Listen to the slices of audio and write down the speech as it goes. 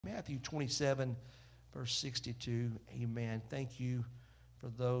Matthew 27, verse 62. Amen. Thank you for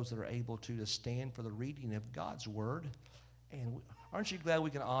those that are able to stand for the reading of God's word. And aren't you glad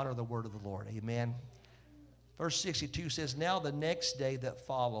we can honor the word of the Lord? Amen. Verse 62 says, now the next day that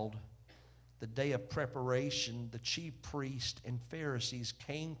followed, the day of preparation, the chief priests and Pharisees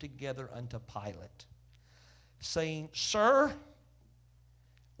came together unto Pilate, saying, Sir,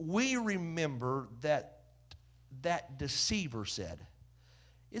 we remember that deceiver said.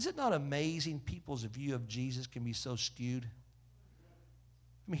 Is it not amazing people's view of Jesus can be so skewed?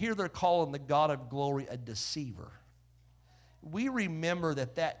 I mean, here they're calling the God of glory a deceiver. We remember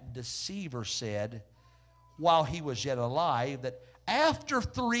that deceiver said, while he was yet alive, that after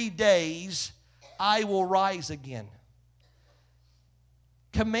 3 days I will rise again.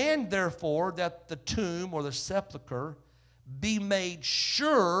 Command, therefore, that the tomb or the sepulchre be made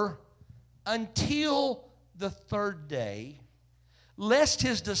sure until the 3rd day, lest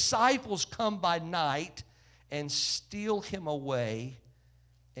his disciples come by night and steal him away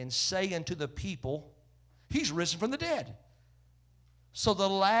and say unto the people, he's risen from the dead. So the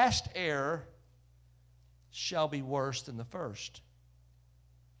last error shall be worse than the first.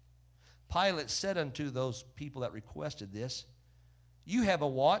 Pilate said unto those people that requested this, you have a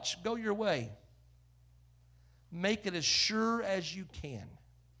watch, go your way. Make it as sure as you can.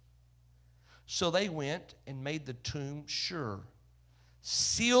 So they went and made the tomb sure,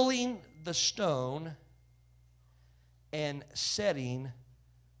 sealing the stone and setting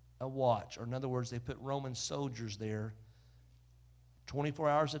a watch. Or in other words, they put Roman soldiers there 24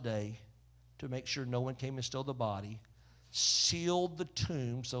 hours a day to make sure no one came and stole the body, sealed the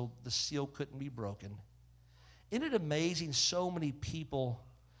tomb so the seal couldn't be broken. Isn't it amazing so many people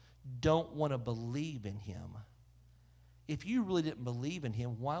don't want to believe in him? If you really didn't believe in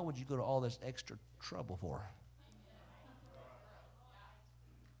him, why would you go to all this extra trouble for?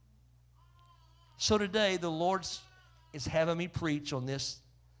 So today, the Lord is having me preach on this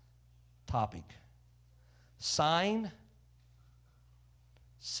topic. Signed,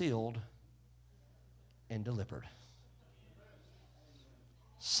 sealed, and delivered.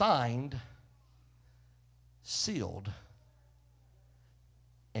 Signed, sealed,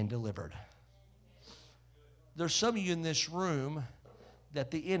 and delivered. There's some of you in this room that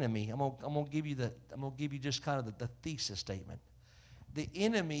the enemy, I'm gonna give you just kind of the thesis statement. The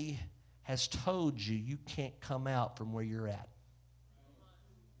enemy has told you you can't come out from where you're at.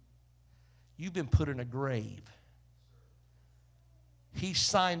 You've been put in a grave. He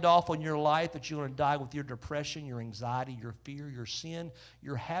signed off on your life that you're going to die with your depression, your anxiety, your fear, your sin,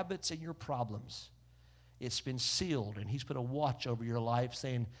 your habits, and your problems. It's been sealed, and he's put a watch over your life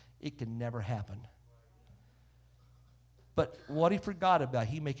saying it can never happen. But what he forgot about,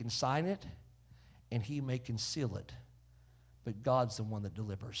 he may consign it, and he may conceal it. But God's the one that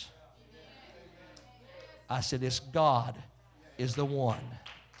delivers. I said, it's God is the one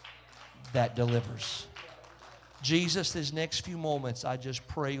that delivers. Jesus, these next few moments, I just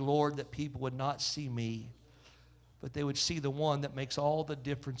pray, Lord, that people would not see me, but they would see the one that makes all the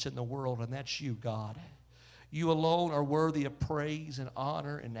difference in the world, and that's you, God. You alone are worthy of praise and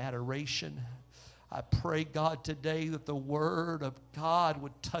honor and adoration. I pray, God, today that the word of God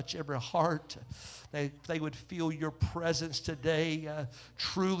would touch every heart. They would feel your presence today.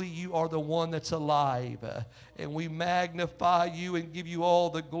 Truly, you are the one that's alive. And we magnify you and give you all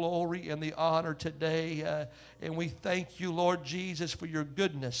the glory and the honor today. And we thank you, Lord Jesus, for your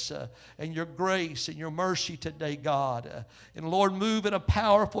goodness and your grace and your mercy today, God. And Lord, move in a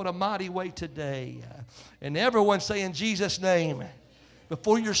powerful and a mighty way today. And everyone say in Jesus' name.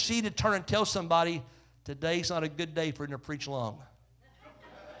 Before you're seated, turn and tell somebody, today's not a good day for him to preach long.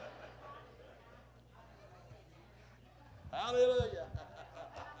 Hallelujah.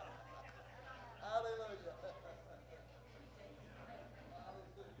 Hallelujah.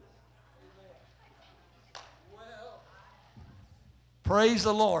 Well, praise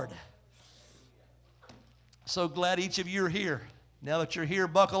the Lord. So glad each of you are here. Now that you're here,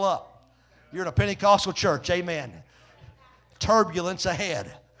 buckle up. You're in a Pentecostal church. Amen. Turbulence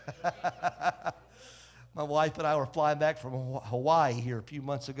ahead. My wife and I were flying back from Hawaii here a few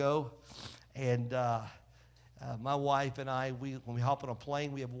months ago, and my wife and I, when we hop on a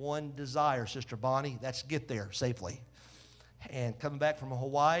plane, we have one desire, Sister Bonnie, that's get there safely. And coming back from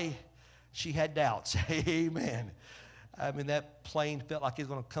Hawaii, she had doubts. Amen. I mean, that plane felt like it was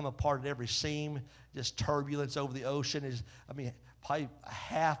going to come apart at every seam. Just turbulence over the ocean is, probably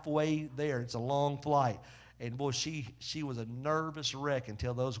halfway there. It's a long flight. And boy, she was a nervous wreck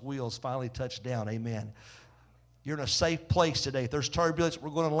until those wheels finally touched down. Amen. You're in a safe place today. If there's turbulence,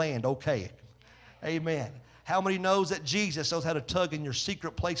 we're going to land. Okay. Amen. How many knows that Jesus knows how to tug in your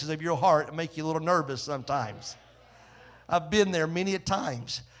secret places of your heart and make you a little nervous sometimes? I've been there many a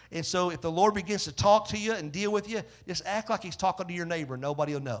times. And so if the Lord begins to talk to you and deal with you, just act like He's talking to your neighbor.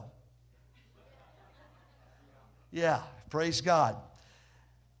 Nobody will know. Yeah, praise God.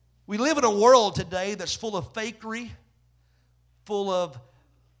 We live in a world today that's full of fakery, full of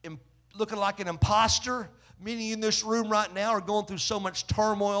looking like an imposter. Many in this room right now are going through so much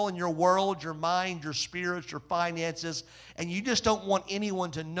turmoil in your world, your mind, your spirits, your finances, and you just don't want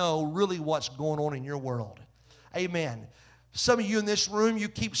anyone to know really what's going on in your world. Amen. Some of you in this room, you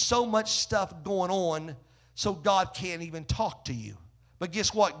keep so much stuff going on so God can't even talk to you. But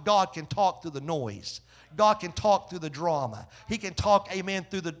guess what? God can talk through the noise. God can talk through the drama. He can talk, amen,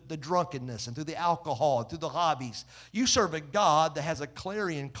 through the drunkenness and through the alcohol and through the hobbies. You serve a God that has a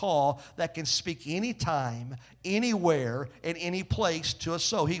clarion call that can speak anytime, anywhere, in any place to a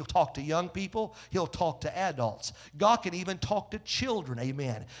soul. He'll talk to young people. He'll talk to adults. God can even talk to children,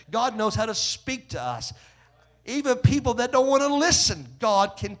 amen. God knows how to speak to us. Even people that don't want to listen,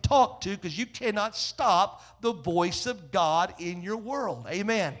 God can talk to, because you cannot stop the voice of God in your world.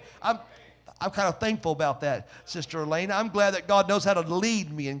 Amen. I'm kind of thankful about that, Sister Elena. I'm glad that God knows how to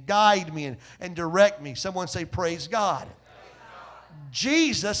lead me and guide me and direct me. Someone say, praise God.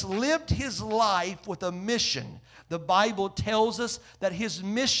 Jesus lived His life with a mission. The Bible tells us that His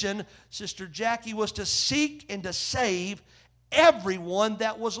mission, Sister Jackie, was to seek and to save everyone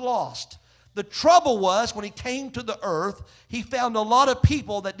that was lost. The trouble was, when He came to the earth, He found a lot of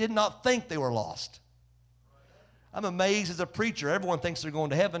people that did not think they were lost. I'm amazed as a preacher. Everyone thinks they're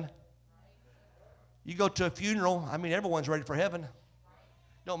going to heaven. You go to a funeral, I mean, everyone's ready for heaven.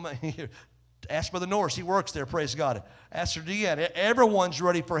 Don't ask Brother Norris, he works there, praise God. Ask Sir Deanne, everyone's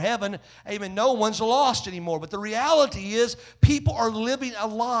ready for heaven. Amen. No one's lost anymore. But the reality is, people are living a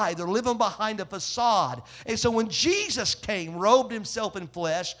lie. They're living behind a facade. And so when Jesus came, robed Himself in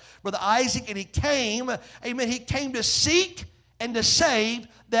flesh, Brother Isaac, and He came, amen, He came to seek and to save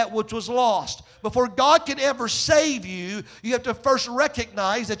that which was lost. Before God can ever save you, you have to first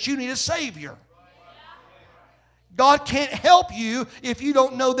recognize that you need a Savior. God can't help you if you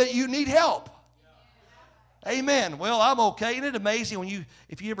don't know that you need help. Amen. Well, I'm okay. Isn't it amazing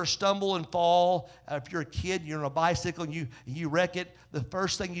if you ever stumble and fall, if you're a kid, you're on a bicycle and you wreck it, the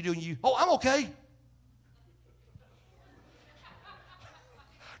first thing you do, I'm okay.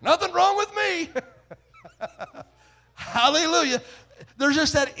 Nothing wrong with me. Hallelujah. There's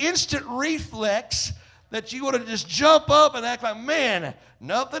just that instant reflex that you want to just jump up and act like, man,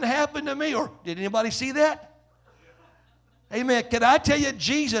 nothing happened to me. Or did anybody see that? Amen. Can I tell you,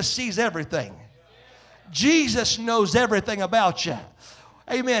 Jesus sees everything. Jesus knows everything about you.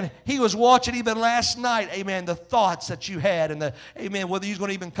 Amen. He was watching even last night, amen, the thoughts that you had and amen, whether you're going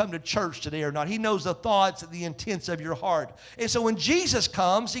to even come to church today or not. He knows the thoughts and the intents of your heart. And so when Jesus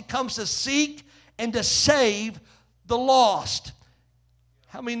comes, He comes to seek and to save the lost.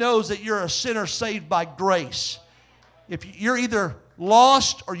 How many knows that you're a sinner saved by grace? If you're either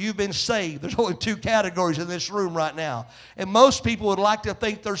lost or you've been saved. There's only two categories in this room right now. And most people would like to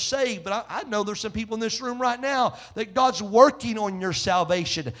think they're saved, but I know there's some people in this room right now that God's working on your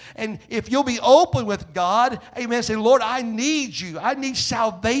salvation. And if you'll be open with God, amen, say, Lord, I need you. I need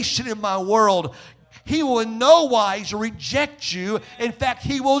salvation in my world. He will in no wise reject you. In fact,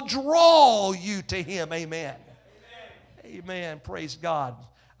 He will draw you to Him. Amen. Amen. Praise God.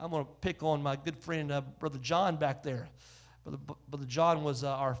 I'm going to pick on my good friend, Brother John back there. Brother John was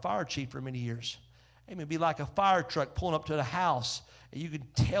our fire chief for many years. Amen. It'd be like a fire truck pulling up to the house, and you can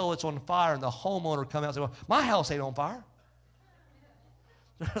tell it's on fire, and the homeowner come out and say, well, my house ain't on fire.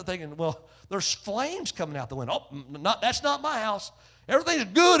 They're thinking, well, there's flames coming out the window. Oh, that's not my house. Everything's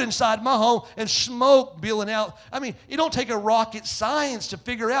good inside my home, and smoke billowing out. I mean, it don't take a rocket science to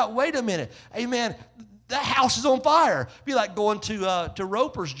figure out, wait a minute, amen, that house is on fire. It'd be like going to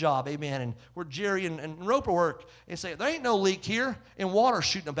Roper's job, amen, and where Jerry and Roper work, and say, there ain't no leak here, and water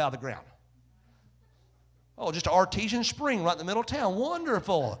shooting up out of the ground. Oh, just an artesian spring right in the middle of town.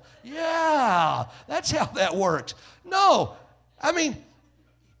 Wonderful. Yeah, that's how that works. No, I mean,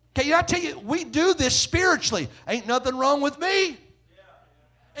 can I tell you, we do this spiritually. Ain't nothing wrong with me.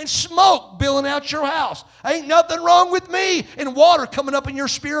 And smoke billowing out your house. Ain't nothing wrong with me. And water coming up in your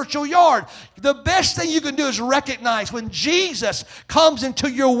spiritual yard. The best thing you can do is recognize when Jesus comes into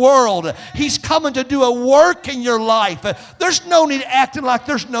your world, He's coming to do a work in your life. There's no need acting like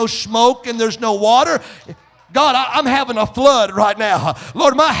there's no smoke and there's no water. God, I'm having a flood right now.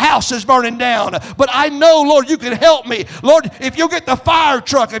 Lord, my house is burning down. But I know, Lord, you can help me. Lord, if you'll get the fire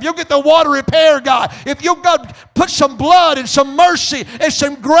truck, if you'll get the water repair guy, if you'll, God, put some blood and some mercy and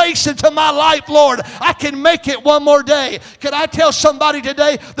some grace into my life, Lord, I can make it one more day. Can I tell somebody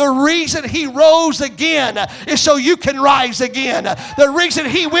today, the reason he rose again is so you can rise again. The reason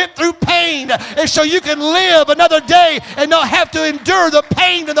he went through pain is so you can live another day and not have to endure the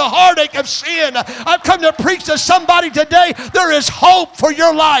pain and the heartache of sin. I've come to preach to somebody today, there is hope for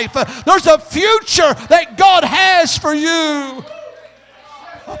your life. There's a future that God has for you.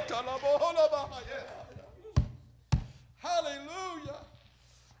 Hallelujah.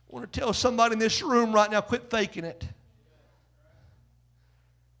 I want to tell somebody in this room right now, quit faking it.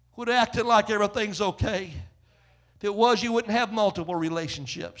 Quit acting like everything's okay. If it was, you wouldn't have multiple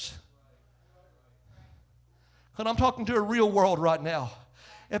relationships. And I'm talking to a real world right now.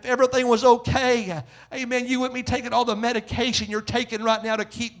 If everything was okay, amen, you wouldn't be taking all the medication you're taking right now to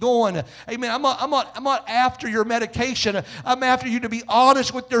keep going. Amen. I'm not after your medication. I'm after you to be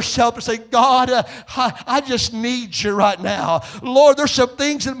honest with yourself and say, God, I just need you right now. Lord, there's some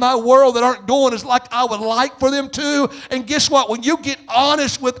things in my world that aren't going as like I would like for them to. And guess what? When you get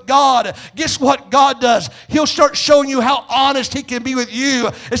honest with God, guess what God does? He'll start showing you how honest He can be with you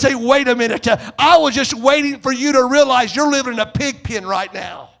and say, wait a minute, I was just waiting for you to realize you're living in a pig pen right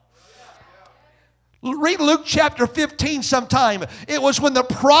now. Read Luke chapter 15 sometime. It was when the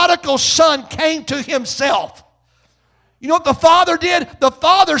prodigal son came to himself. You know what the father did? The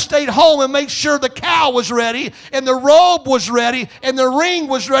father stayed home and made sure the cow was ready and the robe was ready and the ring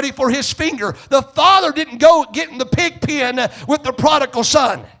was ready for his finger. The father didn't go get in the pig pen with the prodigal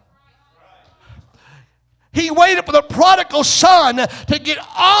son. He waited for the prodigal son to get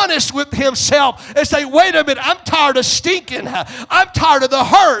honest with himself and say, wait a minute, I'm tired of stinking. I'm tired of the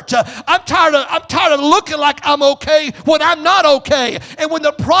hurt. I'm tired of looking like I'm okay when I'm not okay. And when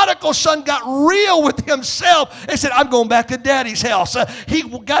the prodigal son got real with himself and said, I'm going back to daddy's house. He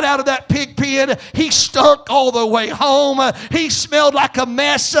got out of that pig pen. He stunk all the way home. He smelled like a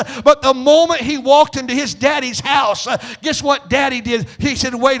mess. But the moment he walked into his daddy's house, guess what daddy did? He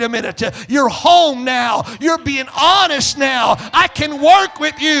said, wait a minute, you're home now. You're being honest now. I can work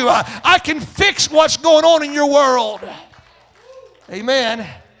with you. I can fix what's going on in your world. Amen.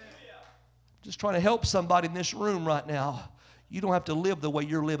 Just trying to help somebody in this room right now. You don't have to live the way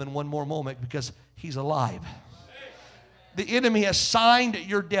you're living one more moment because He's alive. The enemy has signed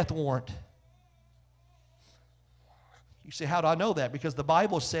your death warrant. You say, how do I know that? Because the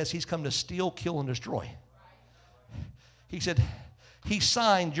Bible says He's come to steal, kill, and destroy. He said, He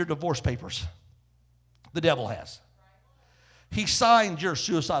signed your divorce papers. The devil has. He signed your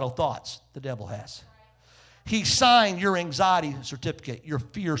suicidal thoughts. The devil has. He signed your anxiety certificate, your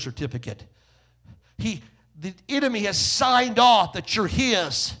fear certificate. The enemy has signed off that you're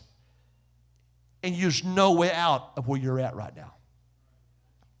his, and there's no way out of where you're at right now.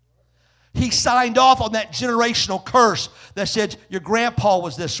 He signed off on that generational curse that said your grandpa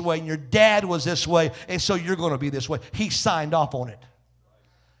was this way and your dad was this way, and so you're going to be this way. He signed off on it.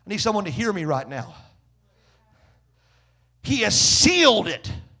 I need someone to hear me right now. He has sealed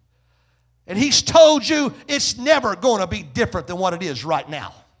it. And He's told you it's never going to be different than what it is right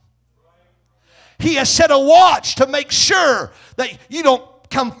now. He has set a watch to make sure that you don't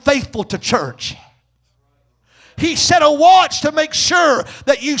come faithful to church. He set a watch to make sure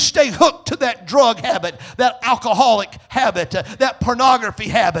that you stay hooked to that drug habit, that alcoholic habit, that pornography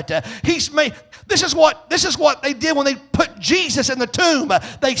habit. This is what they did when they put Jesus in the tomb.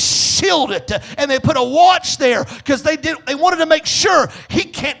 They sealed it and they put a watch there because they wanted to make sure He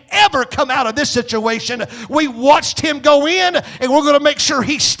can't ever come out of this situation. We watched Him go in and we're going to make sure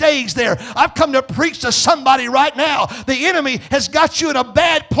He stays there. I've come to preach to somebody right now. The enemy has got you in a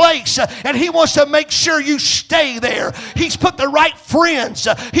bad place and he wants to make sure you stay there. He's put the right friends.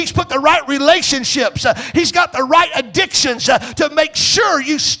 He's put the right relationships. He's got the right addictions to make sure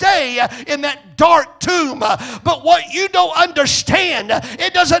you stay in that dark tomb. But what you don't understand,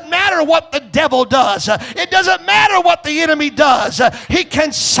 it doesn't matter what the devil does. It doesn't matter what the enemy does. He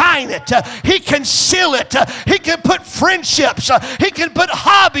can sign it. He can seal it. He can put friendships. He can put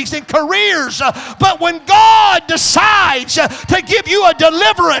hobbies and careers. But when God decides to give you a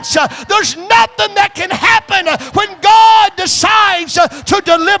deliverance, there's nothing that can happen when God decides to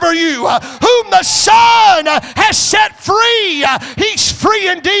deliver you. Whom the Son has set free, He's free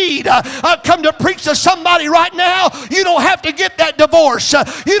indeed. I've come to preach to somebody right now. You You don't have to get that divorce.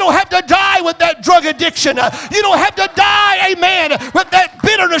 You don't have to die with that drug addiction. You don't have to die, amen, with that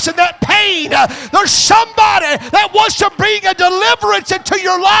bitterness and that pain. There's somebody that wants to bring a deliverance into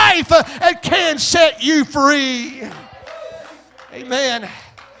your life and can set you free. Amen.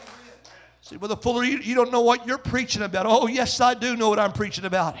 See, Brother Fuller, you don't know what you're preaching about. Oh, yes, I do know what I'm preaching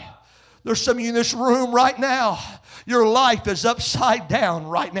about. There's some of you in this room right now. Your life is upside down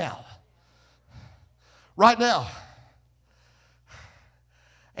right now. Right now.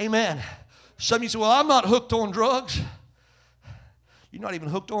 Amen. Some of you say, well, I'm not hooked on drugs. You're not even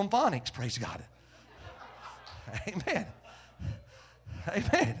hooked on phonics, praise God. Amen.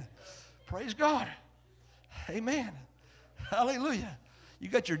 Amen. Praise God. Amen. Hallelujah. You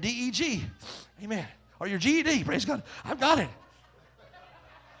got your DEG. Amen. Or your GED, praise God. I've got it.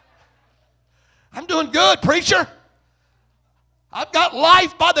 I'm doing good, preacher. I've got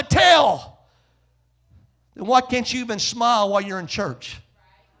life by the tail. Then why can't you even smile while you're in church?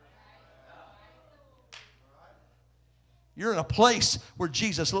 You're in a place where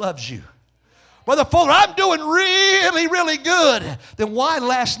Jesus loves you. Brother Fuller, I'm doing really, really good. Then why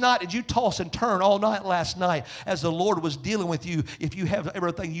last night did you toss and turn all night last night as the Lord was dealing with you if you have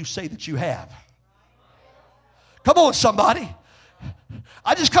everything you say that you have? Come on, somebody.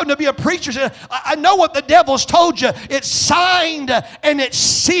 I just come to be a preacher. I know what the devil's told you. It's signed and it's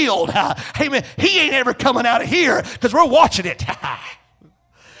sealed. Amen. He ain't ever coming out of here because we're watching it.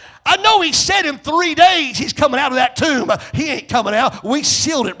 I know he said in 3 days he's coming out of that tomb. He ain't coming out. We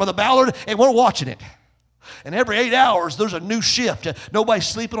sealed it, Brother Ballard, and we're watching it. And every 8 hours, there's a new shift. Nobody's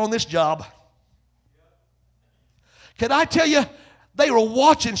sleeping on this job. Can I tell you, they were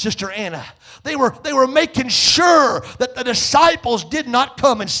watching Sister Anna. They were making sure that the disciples did not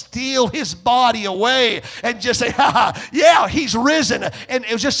come and steal his body away and just say, yeah, he's risen. And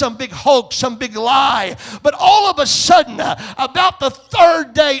it was just some big hoax, some big lie. But all of a sudden, about the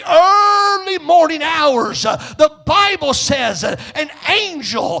third day, early morning hours, the Bible says an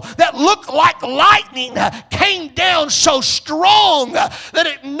angel that looked like lightning came down so strong that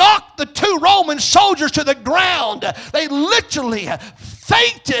it knocked the 2 Roman soldiers to the ground. They literally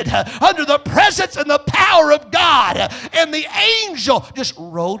fainted under the presence and the power of God. And the angel just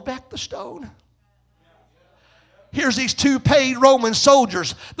rolled back the stone. Here's these 2 paid Roman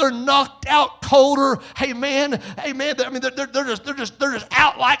soldiers. They're knocked out colder. Amen. Amen. I mean, they're just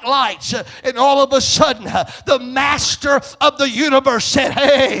out like lights. And all of a sudden, the master of the universe said,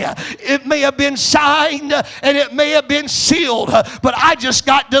 hey, it may have been signed and it may have been sealed, but I just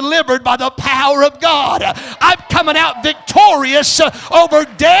got delivered by the power of God. I'm coming out victorious over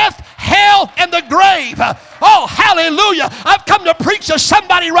death, hell, and the grave. Oh, hallelujah. I've come to preach to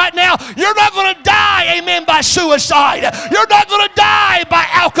somebody right now. You're not going to die, amen, by suicide. You're not going to die by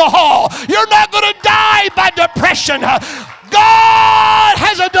alcohol. You're not going to die by depression. God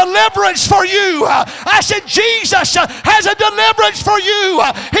has a deliverance for you. I said Jesus has a deliverance for you.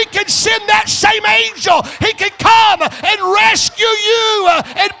 He can send that same angel. He can come and rescue you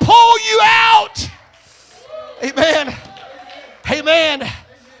and pull you out. Amen. Amen.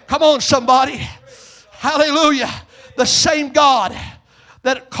 Come on, somebody. Hallelujah. The same God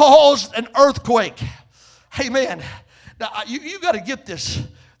that caused an earthquake. Amen. Now, you got to get this.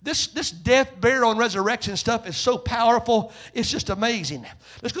 This death, burial, and resurrection stuff is so powerful. It's just amazing.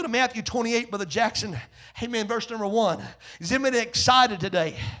 Let's go to Matthew 28, Brother Jackson. Amen. Verse number 1. Is anybody excited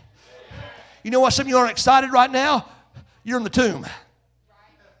today? You know what? Some of you aren't excited right now. You're in the tomb.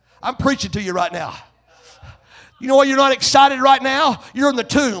 I'm preaching to you right now. You know why you're not excited right now? You're in the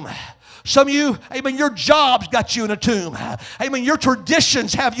tomb. Some of you, amen, your job's got you in a tomb. Amen, your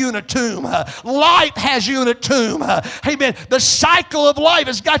traditions have you in a tomb. Life has you in a tomb. Amen, the cycle of life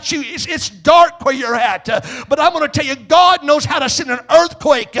has got you. It's dark where you're at. But I'm going to tell you, God knows how to send an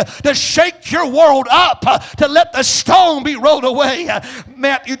earthquake to shake your world up, to let the stone be rolled away.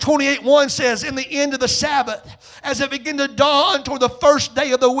 Matthew 28:1 says, in the end of the Sabbath, as it began to dawn toward the first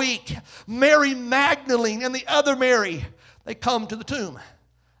day of the week, Mary Magdalene and the other Mary, they come to the tomb.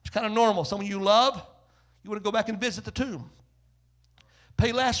 It's kind of normal. Some of you love, you want to go back and visit the tomb.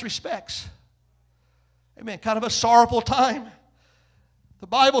 Pay last respects. Amen. Kind of a sorrowful time. The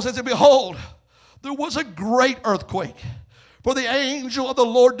Bible says, and behold, there was a great earthquake. For the angel of the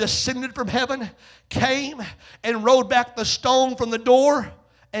Lord descended from heaven, came and rolled back the stone from the door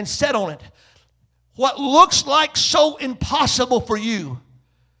and sat on it. What looks like so impossible for you,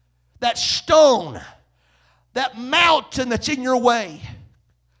 that stone, that mountain that's in your way,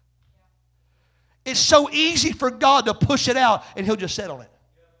 it's so easy for God to push it out and He'll just sit on it.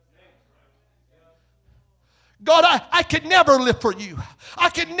 God, I could never live for you. I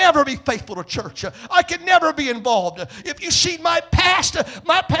could never be faithful to church. I could never be involved. If you see my past,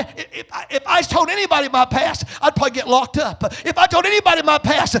 if I told anybody my past, I'd probably get locked up. If I told anybody my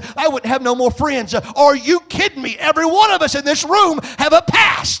past, I wouldn't have no more friends. Are you kidding me? Every one of us in this room have a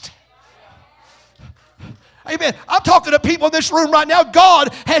past. Amen. I'm talking to people in this room right now.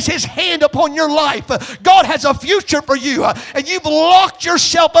 God has His hand upon your life. God has a future for you. And you've locked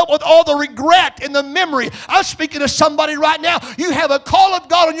yourself up with all the regret and the memory. I'm speaking to somebody right now. You have a call of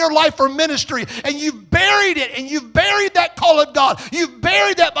God on your life for ministry. And you've buried it. And you've buried that call of God. You've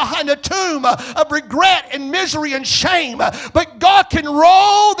buried that behind a tomb of regret and misery and shame. But God can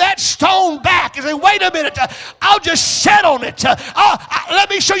roll that stone back and say, wait a minute. I'll just set on it.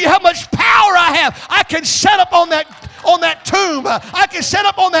 Let me show you how much power I have. I can set up on that tomb. I can set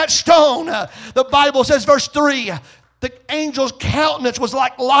up on that stone. The Bible says, verse 3, the angel's countenance was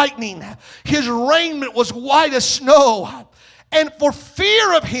like lightning. His raiment was white as snow. And for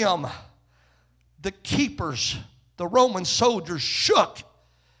fear of him, the keepers, the Roman soldiers, shook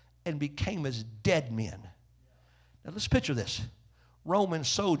and became as dead men. Now let's picture this. Roman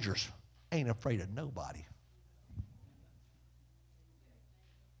soldiers ain't afraid of nobody.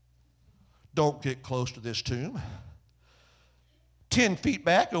 Don't get close to this tomb. 10 feet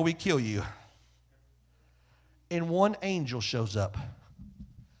back or we kill you. And one angel shows up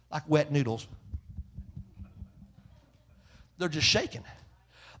like wet noodles. They're just shaking.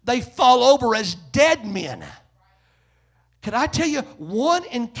 They fall over as dead men. Can I tell you, one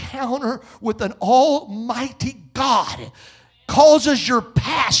encounter with an almighty God causes your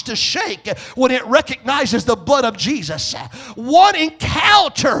past to shake when it recognizes the blood of Jesus. One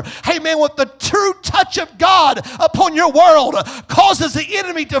encounter, amen, with the true touch of God upon your world causes the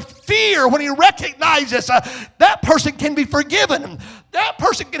enemy to fear when he recognizes that person can be forgiven. That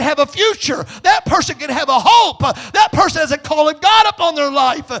person can have a future. That person can have a hope. That person has a call of God upon their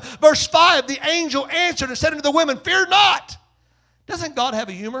life. Verse 5, the angel answered and said unto the women, fear not. Doesn't God have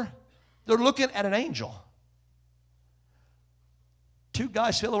a humor? They're looking at an angel. Two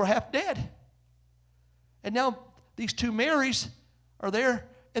guys fell over half dead. And now these two Marys are there,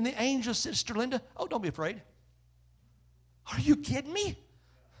 and the angel says, Sister Linda, oh, don't be afraid. Are you kidding me?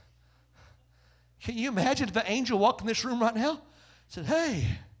 Can you imagine if an angel walked in this room right now? Said, hey,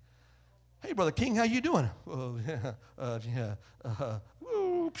 Brother King, how you doing? Oh,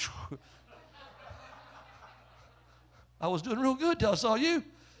 I was doing real good till I saw you.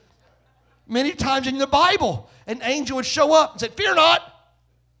 Many times in the Bible, an angel would show up and say, fear not.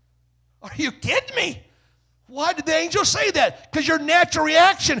 Are you kidding me? Why did the angel say that? Because your natural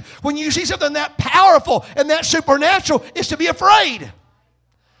reaction when you see something that powerful and that supernatural is to be afraid.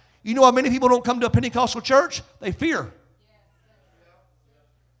 You know why many people don't come to a Pentecostal church? They fear.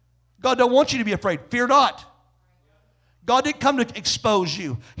 God don't want you to be afraid. Fear not. God didn't come to expose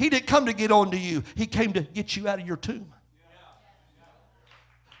you. He didn't come to get on to you. He came to get you out of your tomb.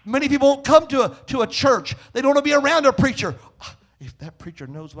 Many people won't come to a church. They don't want to be around a preacher. If that preacher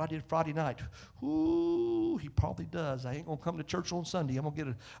knows what I did Friday night, ooh, he probably does. I ain't going to come to church on Sunday. I'm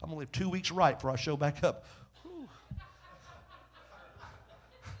going to live 2 weeks right before I show back up. Ooh.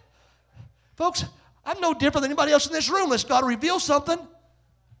 Folks, I'm no different than anybody else in this room unless God reveals something.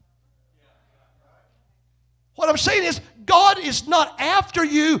 What I'm saying is, God is not after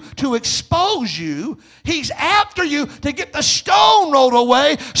you to expose you. He's after you to get the stone rolled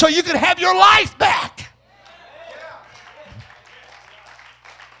away so you can have your life back.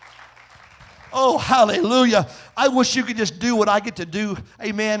 Oh, hallelujah. I wish you could just do what I get to do,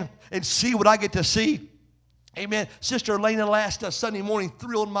 amen, and see what I get to see. Amen. Sister Elena last Sunday morning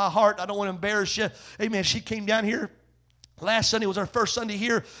thrilled my heart. I don't want to embarrass you. Amen. She came down here. Last Sunday was our first Sunday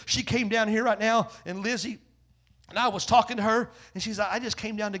here. She came down here right now, and Lizzie, and I was talking to her, and she's like, I just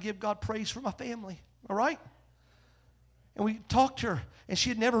came down to give God praise for my family. All right? And we talked to her, and she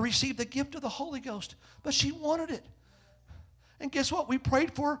had never received the gift of the Holy Ghost, but she wanted it. And guess what? We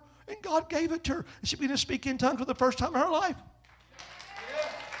prayed for her, and God gave it to her. And she began to speak in tongues for the first time in her life.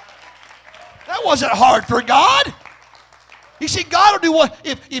 That wasn't hard for God. You see, God will do what?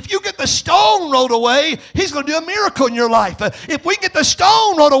 If you get the stone rolled away, He's going to do a miracle in your life. If we get the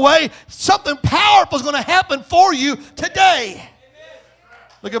stone rolled away, something powerful is going to happen for you today.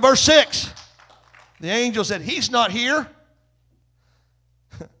 Look at verse 6. The angel said, He's not here.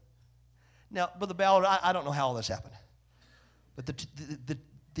 Now, Brother Ballard, I don't know how all this happened. But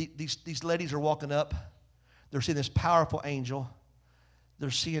these ladies are walking up. They're seeing this powerful angel. They're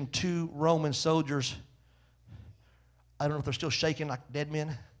seeing two Roman soldiers. I don't know if they're still shaking like dead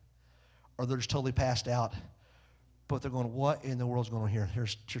men or they're just totally passed out. But they're going, what in the world's going on here?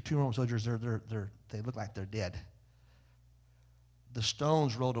 Here's two Roman soldiers. They look like they're dead. The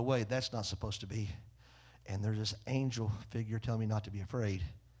stones rolled away. That's not supposed to be. And there's this angel figure telling me not to be afraid.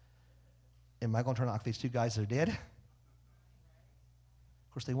 Am I going to turn out like these two guys that are dead? Of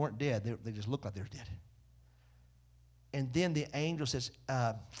course, they weren't dead. They just looked like they were dead. And then the angel says,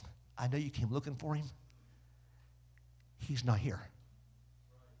 I know you came looking for him. He's not here.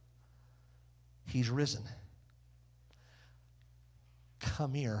 He's risen.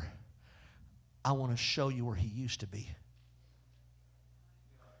 Come here. I want to show you where he used to be.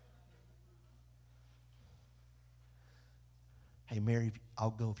 Hey, Mary,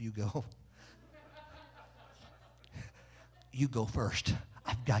 I'll go if you go. You go first.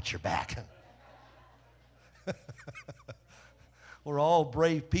 I've got your back. We're all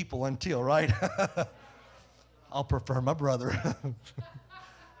brave people until, right? I'll prefer my brother.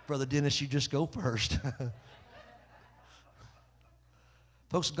 Brother Dennis, you just go first.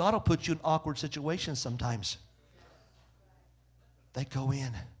 Folks, God will put you in awkward situations sometimes. They go in,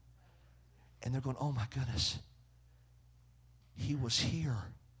 and they're going, oh my goodness. He was here,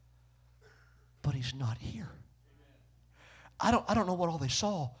 but he's not here. I don't know what all they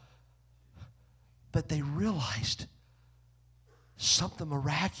saw, but they realized something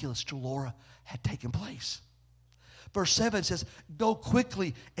miraculous to Laura had taken place. Verse 7 says, go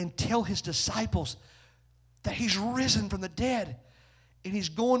quickly and tell his disciples that he's risen from the dead, and he's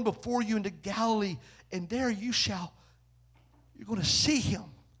going before you into Galilee, and there you're going to see him.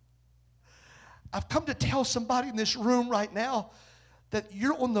 I've come to tell somebody in this room right now that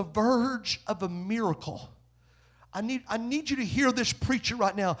you're on the verge of a miracle. I need you to hear this preacher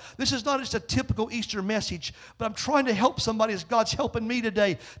right now. This is not just a typical Easter message, but I'm trying to help somebody as God's helping me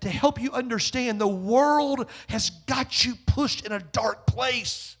today to help you understand the world has got you pushed in a dark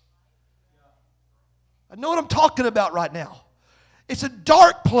place. I know what I'm talking about right now. It's a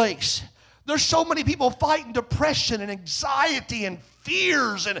dark place. There's so many people fighting depression and anxiety and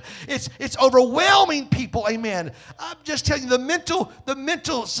fears, and it's overwhelming people. Amen. I'm just telling you, the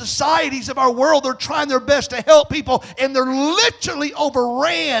mental societies of our world, they're trying their best to help people, and they're literally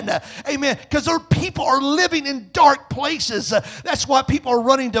overran. Amen. Because their people are living in dark places. That's why people are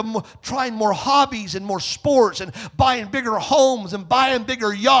running to trying more hobbies and more sports and buying bigger homes and buying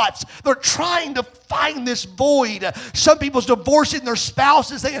bigger yachts. They're trying to find this void. Some people's divorcing their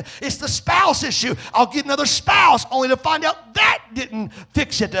spouses. It's the spouse issue. I'll get another spouse, only to find out that didn't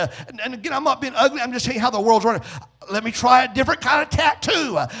fix it. And again, I'm not being ugly. I'm just saying how the world's running. Let me try a different kind of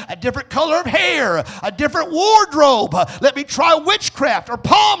tattoo, a different color of hair, a different wardrobe. Let me try witchcraft or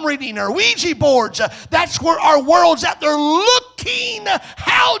palm reading or Ouija boards. That's where our world's at. They're looking,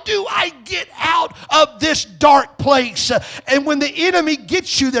 how do I get out of this dark place? And when the enemy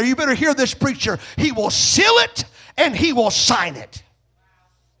gets you there, you better hear this preacher. He will seal it and he will sign it.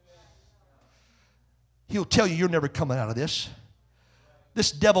 He'll tell you you're never coming out of this.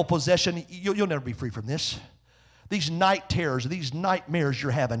 This devil possession, you'll never be free from this. These night terrors, these nightmares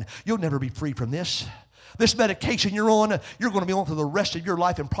you're having, you'll never be free from this. This medication you're on, you're going to be on for the rest of your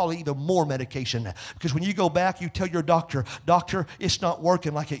life, and probably even more medication. Because when you go back, you tell your doctor, it's not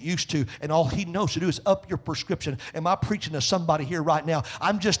working like it used to, and all he knows to do is up your prescription. Am I preaching to somebody here right now?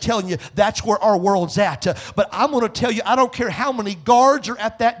 I'm just telling you, that's where our world's at. But I'm going to tell you, I don't care how many guards are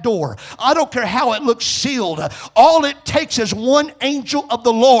at that door. I don't care how it looks sealed. All it takes is one angel of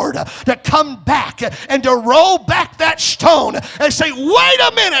the Lord to come back and to roll back that stone and say, wait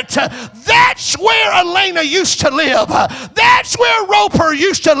a minute, that's where Elena used to live. That's where Roper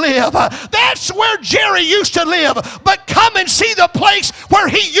used to live. That's where Jerry used to live. But come and see the place where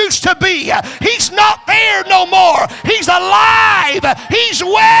he used to be. He's not there no more. He's alive. He's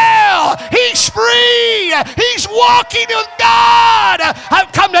well. He's free. He's walking with God.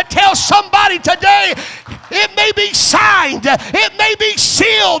 I've come to tell somebody today, it may be signed, it may be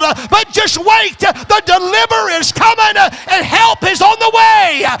sealed, but just wait. The deliverer is coming and help is on the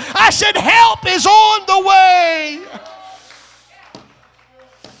way. I said help is on the way.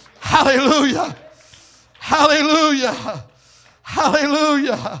 Hallelujah. Hallelujah.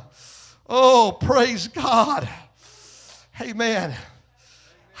 Hallelujah. Oh, praise God. Amen.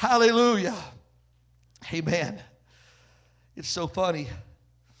 Hallelujah. Amen. It's so funny.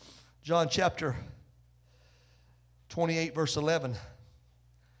 John chapter 28, verse 11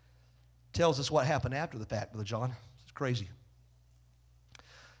 tells us what happened after the fact, Brother John. It's crazy.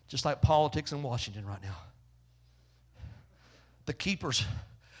 Just like politics in Washington right now. The keepers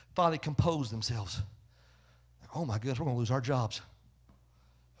finally composed themselves. Oh my goodness, we're going to lose our jobs.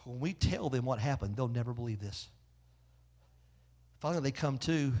 When we tell them what happened, they'll never believe this. Finally, they come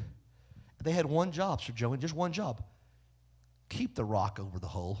to. They had one job, Sir Joey, just one job. keep the rock over the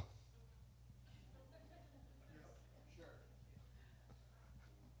hole.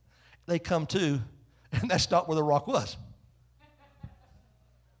 They come to, and that's not where the rock was.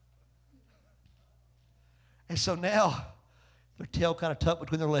 And so now, their tail kind of tucked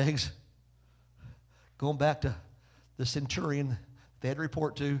between their legs, going back to the centurion they had to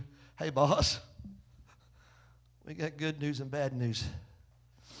report to, hey, boss, we got good news and bad news.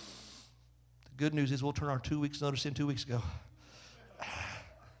 The good news is we'll turn our 2 weeks notice in 2 weeks ago.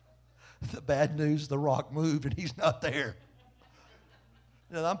 The bad news, the rock moved and he's not there.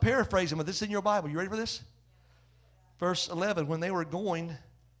 Now, I'm paraphrasing, but this is in your Bible. You ready for this? Verse 11, when they were going,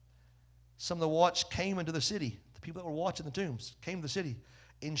 some of the watch came into the city. The people that were watching the tombs came to the city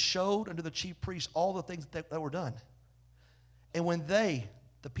and showed unto the chief priests all the things that were done. And when they,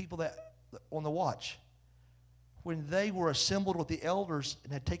 the people that on the watch, when they were assembled with the elders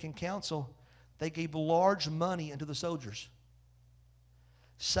and had taken counsel, they gave large money unto the soldiers,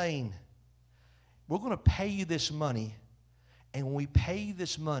 saying, we're going to pay you this money, and when we pay you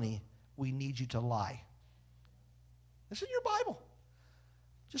this money, we need you to lie. This is in your Bible.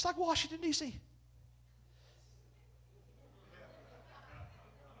 Just like Washington, D.C.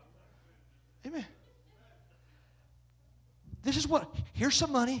 Amen. This is what, here's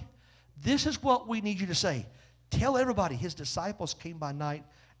some money. This is what we need you to say. Tell everybody his disciples came by night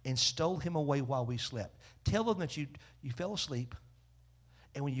and stole him away while we slept. Tell them that you fell asleep,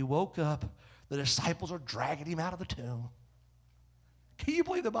 and when you woke up, the disciples are dragging him out of the tomb. Can you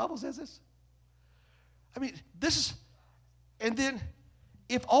believe the Bible says this? I mean, this is, and then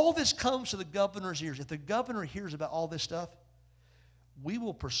if all this comes to the governor's ears, if the governor hears about all this stuff, we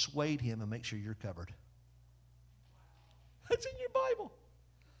will persuade him and make sure you're covered. That's in your Bible.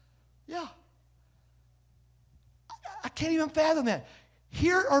 Yeah. I can't even fathom that.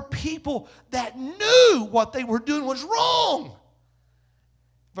 Here are people that knew what they were doing was wrong.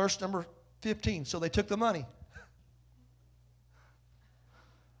 Verse number 15. So they took the money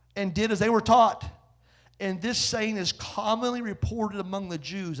and did as they were taught. And this saying is commonly reported among the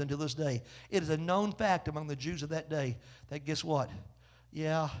Jews until this day. It is a known fact among the Jews of that day that guess what?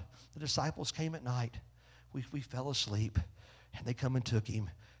 Yeah, the disciples came at night. We fell asleep, and they come and took him.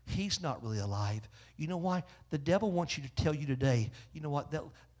 He's not really alive. You know why? The devil wants you to tell you today, you know what?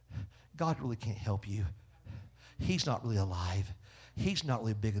 God really can't help you. He's not really alive. He's not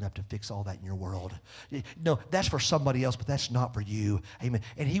really big enough to fix all that in your world. No, that's for somebody else, but that's not for you. Amen.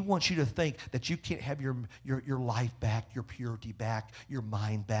 And he wants you to think that you can't have your life back, your purity back, your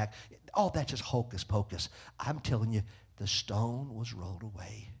mind back. All that's just hocus pocus. I'm telling you, the stone was rolled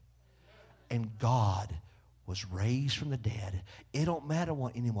away. And God was raised from the dead. It don't matter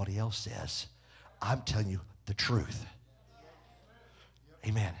what anybody else says. I'm telling you the truth.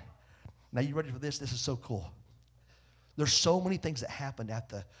 Amen. Now you ready for this? This is so cool. There's so many things that happened at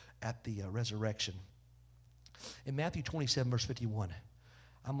the resurrection. In Matthew 27, verse 51,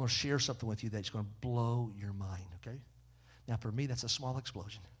 I'm going to share something with you that's going to blow your mind, okay? Now, for me, that's a small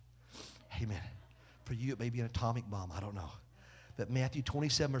explosion. Amen. For you, it may be an atomic bomb. I don't know. But Matthew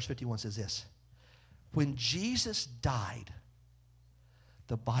 27, verse 51 says this. When Jesus died,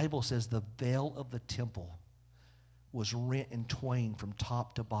 the Bible says the veil of the temple was rent in twain from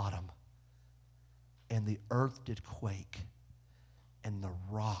top to bottom. And the earth did quake, and the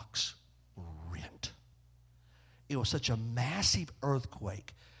rocks were rent. It was such a massive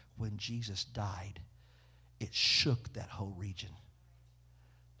earthquake when Jesus died, it shook that whole region.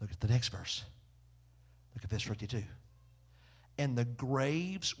 Look at the next verse. Look at verse 52. And the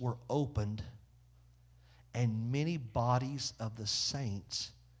graves were opened, and many bodies of the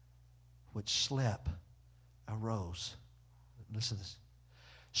saints which slept arose. Listen to this.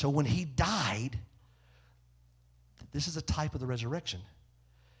 So when he died, this is a type of the resurrection.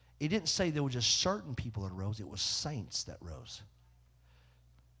 It didn't say there were just certain people that rose. It was saints that rose.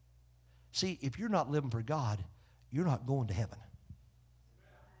 See, if you're not living for God, you're not going to heaven.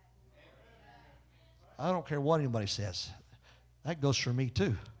 I don't care what anybody says. That goes for me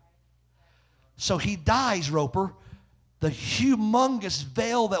too. So he dies, Roper. The humongous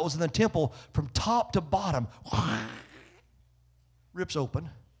veil that was in the temple from top to bottom rips open.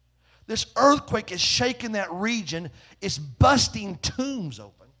 This earthquake is shaking that region. It's busting tombs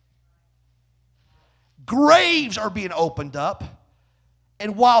open. Graves are being opened up.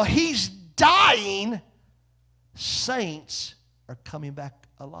 And while he's dying, saints are coming back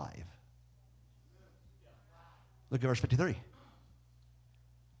alive. Look at verse 53.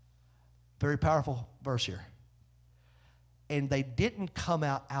 Very powerful verse here. And they didn't come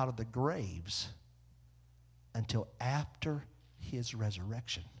out of the graves until after his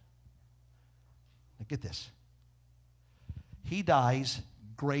resurrection. Now get this. He dies,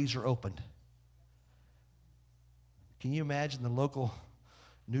 graves are opened. Can you imagine the local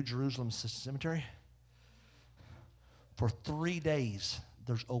New Jerusalem cemetery? For 3 days,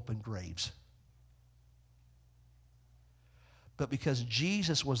 there's open graves. But because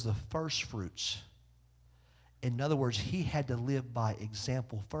Jesus was the first fruits, in other words, he had to live by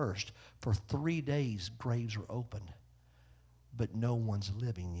example first. For 3 days, graves were open, but no one's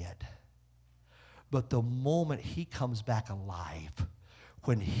living yet. But the moment he comes back alive,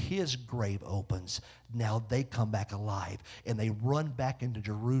 when his grave opens, now they come back alive, and they run back into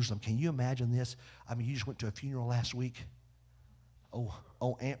Jerusalem. Can you imagine this? I mean, you just went to a funeral last week.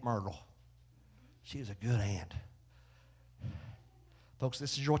 Oh, Aunt Myrtle. She was a good aunt. Folks,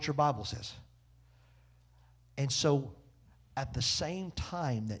 this is what your Bible says. And so, at the same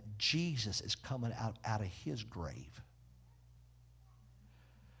time that Jesus is coming out of his grave,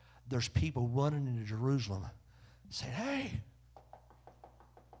 there's people running into Jerusalem saying, hey.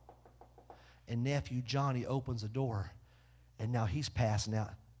 And nephew Johnny opens the door, and now he's passing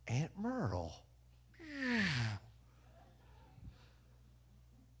out. Aunt Myrtle.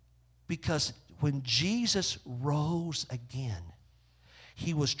 Because when Jesus rose again,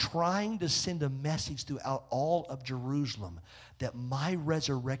 he was trying to send a message throughout all of Jerusalem that my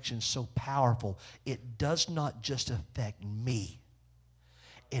resurrection is so powerful, it does not just affect me,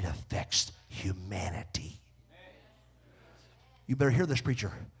 it affects humanity. You better hear this,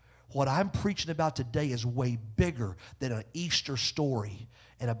 preacher. What I'm preaching about today is way bigger than an Easter story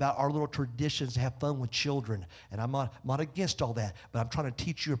and about our little traditions to have fun with children. And I'm not against all that, but I'm trying to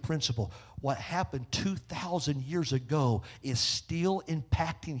teach you a principle. What happened 2,000 years ago is still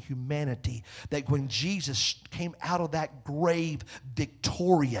impacting humanity. That when Jesus came out of that grave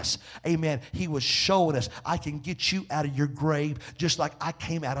victorious, amen, he was showing us, I can get you out of your grave just like I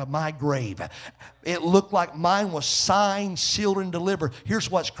came out of my grave. It looked like mine was signed, sealed, and delivered. Here's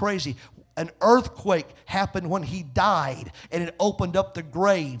what's crazy. An earthquake happened when he died, and it opened up the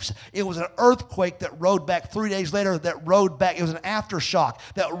graves. It was an earthquake that rode back 3 days later, that rode back. It was an aftershock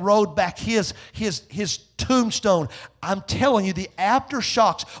that rode back his tombstone. I'm telling you, the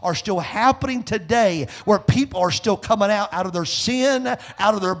aftershocks are still happening today, where people are still coming out of their sin,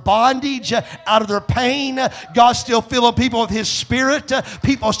 out of their bondage, out of their pain. God's still filling people with his Spirit.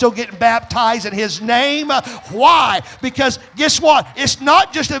 People are still getting baptized in his name. Why? Because guess what? It's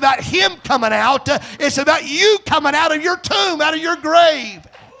not just about him coming out. It's about you coming out of your tomb, out of your grave.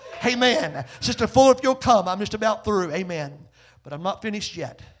 Amen. Sister Fuller, if you'll come, I'm just about through. Amen. But I'm not finished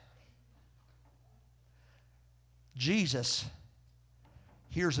yet. Jesus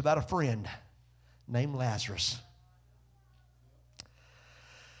hears about a friend named Lazarus.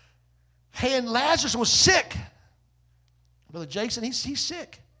 Hey, and Lazarus was sick. Brother Jason, he's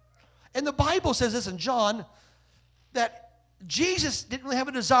sick. And the Bible says this in John, that Jesus didn't really have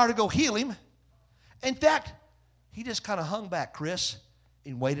a desire to go heal him. In fact, he just kind of hung back, Chris,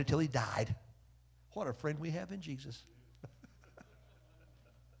 and waited till he died. What a friend we have in Jesus.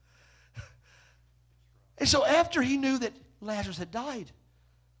 And so after he knew that Lazarus had died,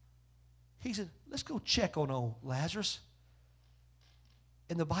 he said, let's go check on old Lazarus.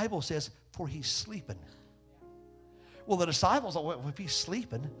 And the Bible says, for he's sleeping. Well, the disciples thought, well, if he's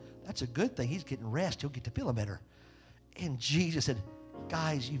sleeping, that's a good thing. He's getting rest. He'll get to feeling better. And Jesus said,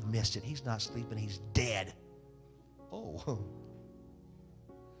 guys, you've missed it. He's not sleeping. He's dead. Oh.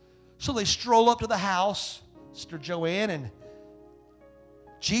 So they stroll up to the house, Sister Joanne, and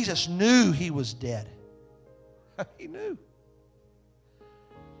Jesus knew he was dead. He knew.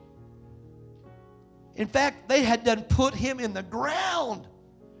 In fact, they had done put him in the ground.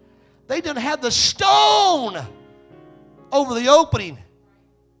 They done had the stone over the opening.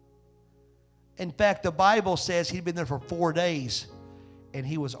 In fact, the Bible says he'd been there for 4 days and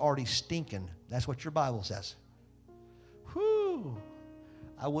he was already stinking. That's what your Bible says. Whew.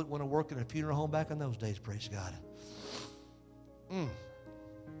 I wouldn't want to work in a funeral home back in those days, praise God.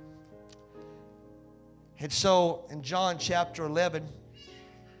 And so in John chapter 11,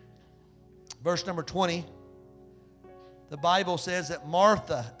 verse number 20, the Bible says that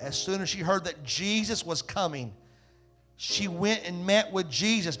Martha, as soon as she heard that Jesus was coming, she went and met with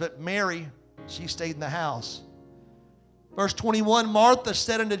Jesus. But Mary, she stayed in the house. Verse 21, Martha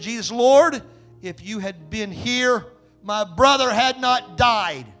said unto Jesus, Lord, if you had been here, my brother had not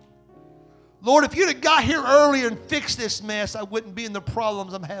died. Lord, if you'd have got here earlier and fixed this mess, I wouldn't be in the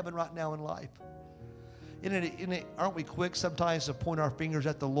problems I'm having right now in life. Aren't we quick sometimes to point our fingers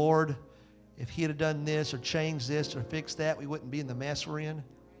at the Lord? If he had done this or changed this or fixed that, we wouldn't be in the mess we're in.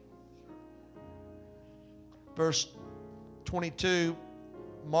 Verse 22,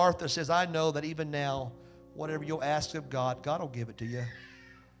 Martha says, I know that even now, Whatever you'll ask of God, God will give it to you.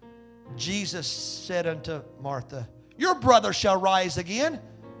 Jesus said unto Martha, your brother shall rise again.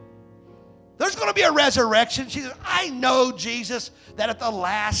 There's going to be a resurrection. She said, I know, Jesus, that at the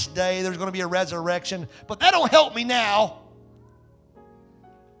last day there's going to be a resurrection, but that don't help me now.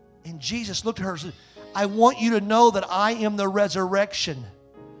 And Jesus looked at her and said, I want you to know that I am the resurrection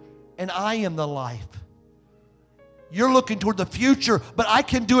and I am the life. You're looking toward the future, but I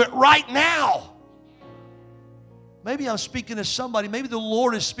can do it right now. Maybe I'm speaking to somebody. Maybe the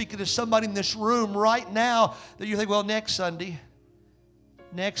Lord is speaking to somebody in this room right now that you think, well, next Sunday,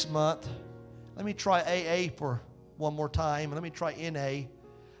 next month, let me try AA for one more time. Let me try NA.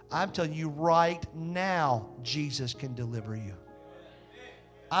 I'm telling you right now, Jesus can deliver you.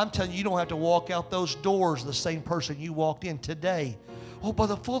 I'm telling you, you don't have to walk out those doors the same person you walked in today. Oh,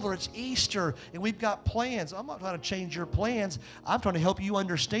 Brother Fuller, it's Easter, and we've got plans. I'm not trying to change your plans. I'm trying to help you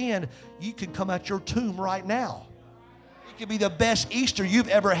understand you can come out your tomb right now. It could be the best Easter you've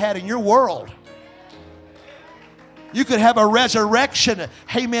ever had in your world. You could have a resurrection,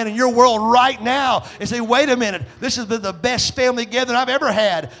 amen, in your world right now and say, wait a minute, this has been the best family gathering I've ever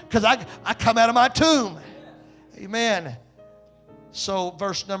had because I come out of my tomb. Amen. So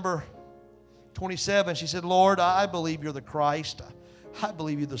verse number 27, she said, Lord, I believe you're the Christ. I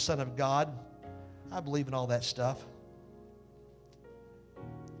believe you're the Son of God. I believe in all that stuff.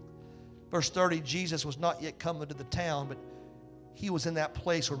 Verse 30, Jesus was not yet come into the town, but he was in that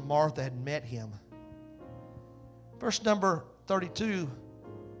place where Martha had met him. Verse number 32,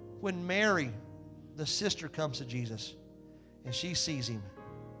 when Mary, the sister, comes to Jesus and she sees him,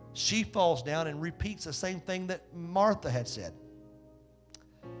 she falls down and repeats the same thing that Martha had said.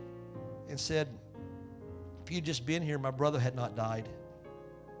 And said, if you'd just been here, my brother had not died.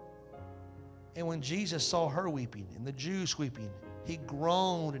 And when Jesus saw her weeping and the Jews weeping, he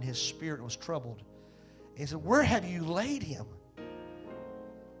groaned and his spirit was troubled. And he said, where have you laid him?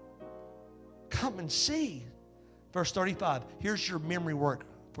 Come and see. Verse 35, here's your memory work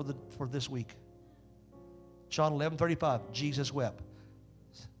for this week. John 11:35, Jesus wept.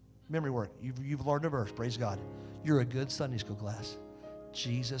 Memory work. You've learned a verse. Praise God. You're a good Sunday school class.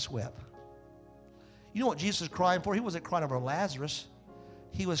 Jesus wept. You know what Jesus was crying for? He wasn't crying over Lazarus.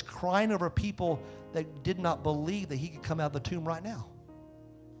 He was crying over people that did not believe that he could come out of the tomb right now.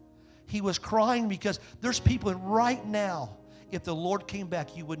 He was crying because there's people right now, if the Lord came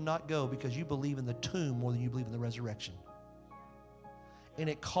back, you would not go because you believe in the tomb more than you believe in the resurrection. And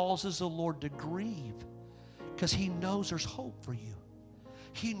it causes the Lord to grieve because he knows there's hope for you.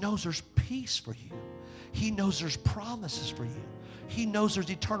 He knows there's peace for you. He knows there's promises for you. He knows there's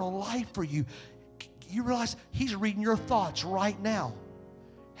eternal life for you. You realize he's reading your thoughts right now.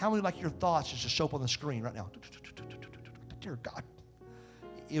 How many like your thoughts just to show up on the screen right now? Dear God.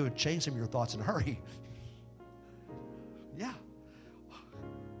 It would change some of your thoughts in a hurry. Yeah.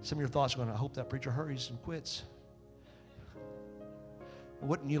 Some of your thoughts are going, I hope that preacher hurries and quits.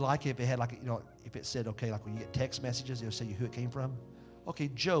 Wouldn't you like it if it had like, if it said, okay, like when you get text messages, it'll say you who it came from? Okay,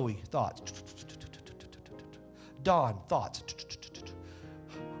 Joey, thoughts. Don, thoughts.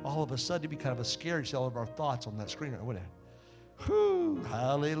 All of a sudden, it'd be kind of a scary to see all of our thoughts on that screen, wouldn't it? Whew,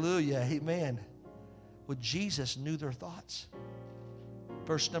 hallelujah, amen. Well, Jesus knew their thoughts.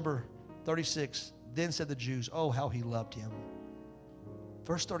 Verse number 36, then said the Jews, oh, how he loved him.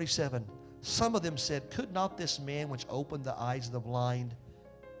 Verse 37, some of them said, could not this man which opened the eyes of the blind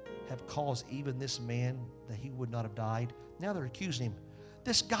have caused even this man that he would not have died? Now they're accusing him.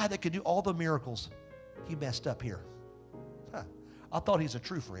 This guy that could do all the miracles, he messed up here. I thought he's a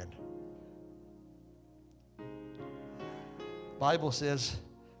true friend. Bible says,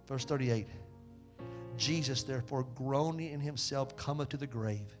 verse 38, Jesus therefore groaning in himself cometh to the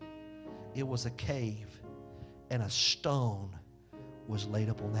grave. It was a cave, and a stone was laid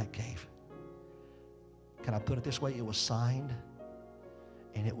up on that cave. Can I put it this way? It was signed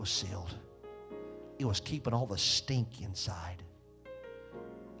and it was sealed. It was keeping all the stink inside.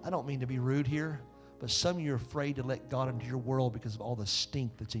 I don't mean to be rude here, but some of you are afraid to let God into your world because of all the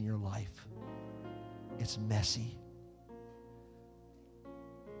stink that's in your life. It's messy.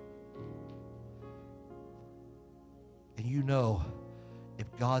 And you know, if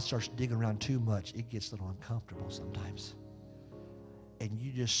God starts digging around too much, it gets a little uncomfortable sometimes. And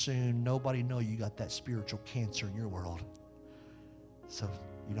you just soon, nobody know you got that spiritual cancer in your world. So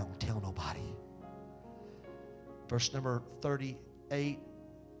you don't tell nobody. Verse number 38,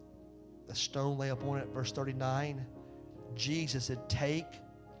 the stone lay upon it. Verse 39, Jesus said, take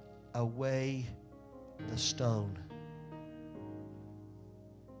away the stone.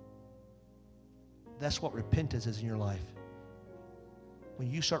 That's what repentance is in your life. when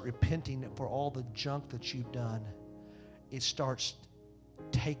you start repenting for all the junk that you've done, it starts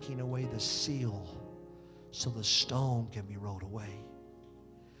taking away the seal so the stone can be rolled away.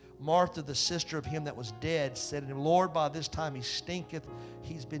 Martha, the sister of him that was dead, said to him, Lord, by this time he stinketh.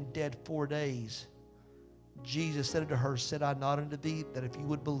 He's been dead 4 days. Jesus said unto her, said I not unto thee that if you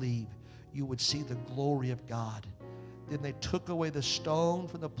would believe, you would see the glory of God? Then they took away the stone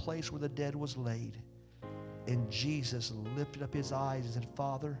from the place where the dead was laid. And Jesus lifted up his eyes and said,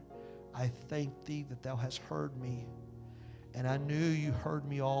 Father, I thank thee that thou hast heard me. And I knew you heard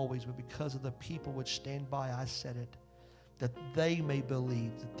me always, but because of the people which stand by, I said it, that they may believe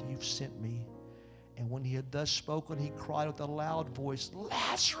that you've sent me. And when he had thus spoken, he cried with a loud voice,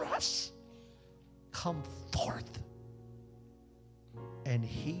 Lazarus, come forth. And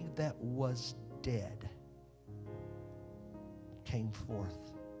he that was dead came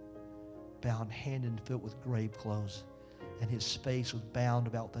forth, bound hand and foot with grave clothes, and his face was bound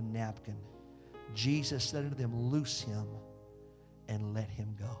about the napkin. Jesus said unto them, loose him and let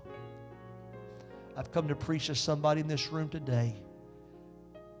him go. I've come to preach to somebody in this room today.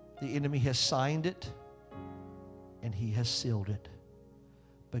 The enemy has signed it and he has sealed it.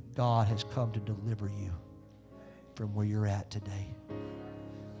 But God has come to deliver you from where you're at today.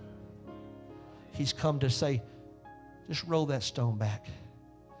 He's come to say, just roll that stone back.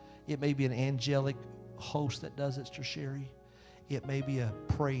 It may be an angelic host that does it, Sister Sherry. It may be a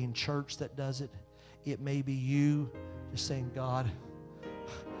praying church that does it. It may be you just saying, God,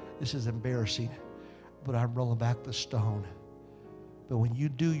 this is embarrassing, but I'm rolling back the stone. But when you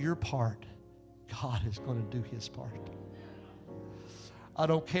do your part, God is going to do his part. I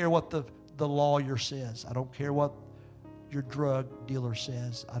don't care what the lawyer says. I don't care what your drug dealer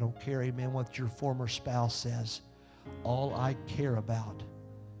says. I don't care, amen, what your former spouse says. All I care about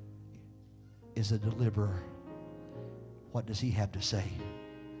is a deliverer. What does he have to say?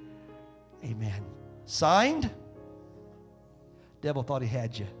 Amen. Signed? Devil thought he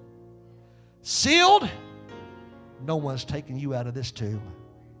had you. Sealed? No one's taking you out of this tomb.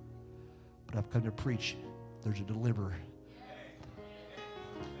 But I've come to preach. There's a deliverer.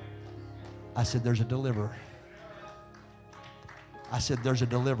 I said, there's a deliverer. I said, there's a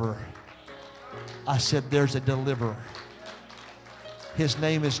deliverer. I said, there's a deliverer. His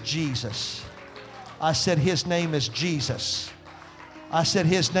name is Jesus. I said, his name is Jesus. I said,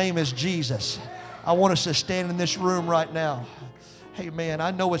 his name is Jesus. I want us to stand in this room right now. Hey, man,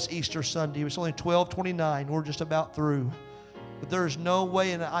 I know it's Easter Sunday. It's only 12:29. We're just about through. But there is no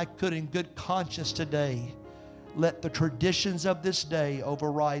way, and I could in good conscience today, let the traditions of this day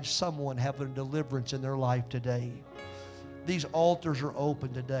override someone having a deliverance in their life today. These altars are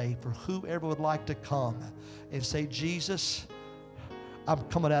open today for whoever would like to come and say, Jesus, I'm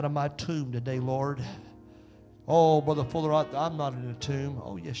coming out of my tomb today, Lord. Oh, Brother Fuller, I'm not in a tomb.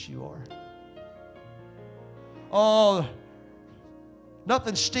 Oh, yes, you are. Oh,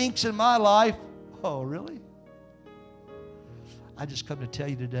 nothing stinks in my life. Oh, really? I just come to tell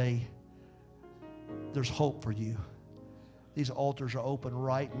you today, there's hope for you. These altars are open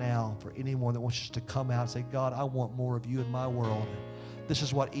right now for anyone that wants us to come out and say, God, I want more of you in my world. This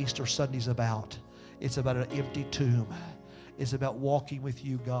is what Easter Sunday's about. It's about an empty tomb. It's about walking with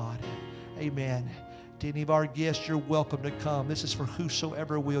you, God. Amen. To any of our guests, you're welcome to come. This is for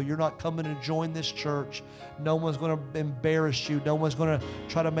whosoever will. You're not coming to join this church. No one's going to embarrass you. No one's going to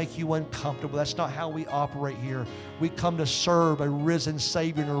try to make you uncomfortable. That's not how we operate here. We come to serve a risen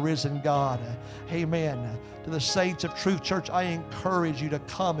Savior and a risen God. Amen. To the saints of Truth Church, I encourage you to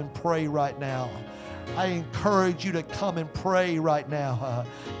come and pray right now. I encourage you to come and pray right now.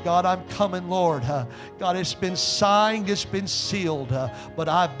 God, I'm coming, Lord. God, it's been signed, it's been sealed, but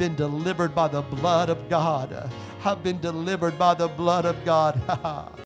I've been delivered by the blood of God. I've been delivered by the blood of God.